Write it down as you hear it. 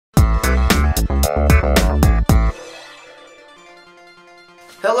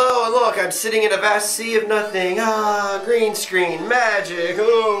I'm sitting in a vast sea of nothing. Ah, green screen, magic.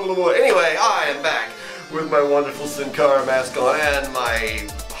 Oh. Anyway, I am back with my wonderful SIN Cara mask on and my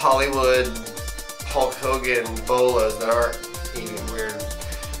Hollywood Hulk Hogan bolas that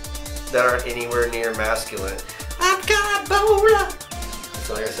aren't anywhere near masculine. I've got Ebola.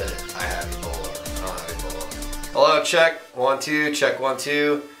 So like I said, I have Ebola. I don't have Ebola. Hello, check 1 2, check 1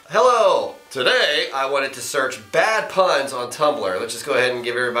 2. Hello. Today I wanted to search bad puns on Tumblr. Let's just go ahead and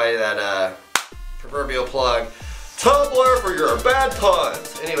give everybody that proverbial plug. Tumblr for your bad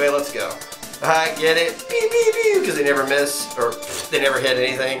puns. Anyway, let's go. I get it. Because they never miss or they never hit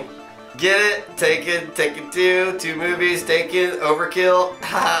anything. Get it? Taken two movies, taken, overkill.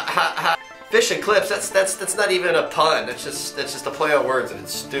 Ha ha ha. Fish and clips, that's not even a pun. That's just a play on words and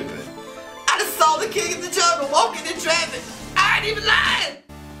it's stupid. I just saw the king of the jungle walking in traffic. I ain't even lying.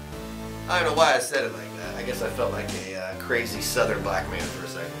 I don't know why I said it like that. I guess I felt like a crazy southern black man for a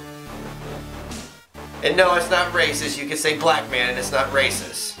second. And no, it's not racist. You can say black man and it's not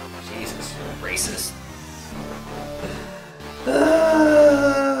racist. Jesus, racist.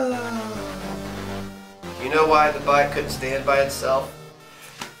 You know why the bike couldn't stand by itself?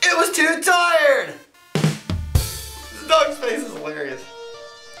 It was too tired! The dog's face is hilarious.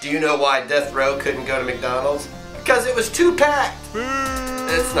 Do you know why Death Row couldn't go to McDonald's? Because it was too packed!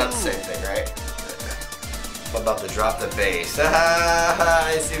 It's not the same thing, right? I'm about to drop the bass.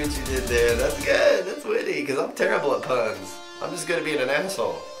 I see what you did there. That's good. That's witty, because I'm terrible at puns. I'm just good at being an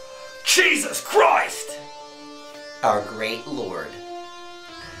asshole. Jesus Christ! Our great Lord.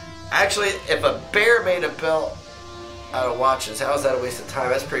 Actually, if a bear made a belt out of watches, how is that a waste of time?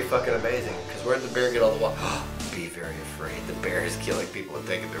 That's pretty fucking amazing. Because where did the bear get all the watches? Be very afraid. The bear is killing people and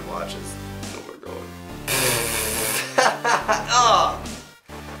taking their watches. Oh my god. Oh.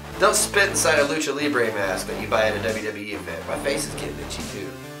 Don't spit inside a Lucha Libre mask that you buy at a WWE event. My face is getting itchy too.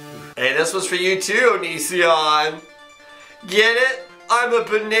 Hey, this was for you too, Onision. Get it? I'm a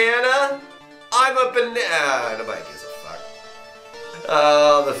banana. I'm a banana. Nobody gives a fuck.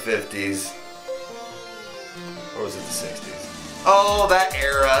 Oh, the 50s. Or was it the 60s? Oh, that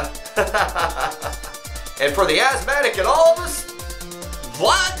era. And for the asthmatic and all of us,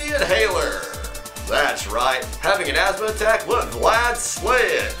 Vlad the Inhaler. That's right. Having an asthma attack? Let Vlad slay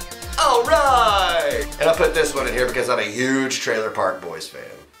it. All right. And I put this one in here because I'm a huge Trailer Park Boys fan.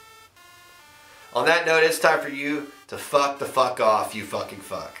 On that note, it's time for you to fuck the fuck off, you fucking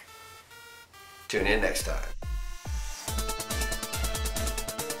fuck. Tune in next time.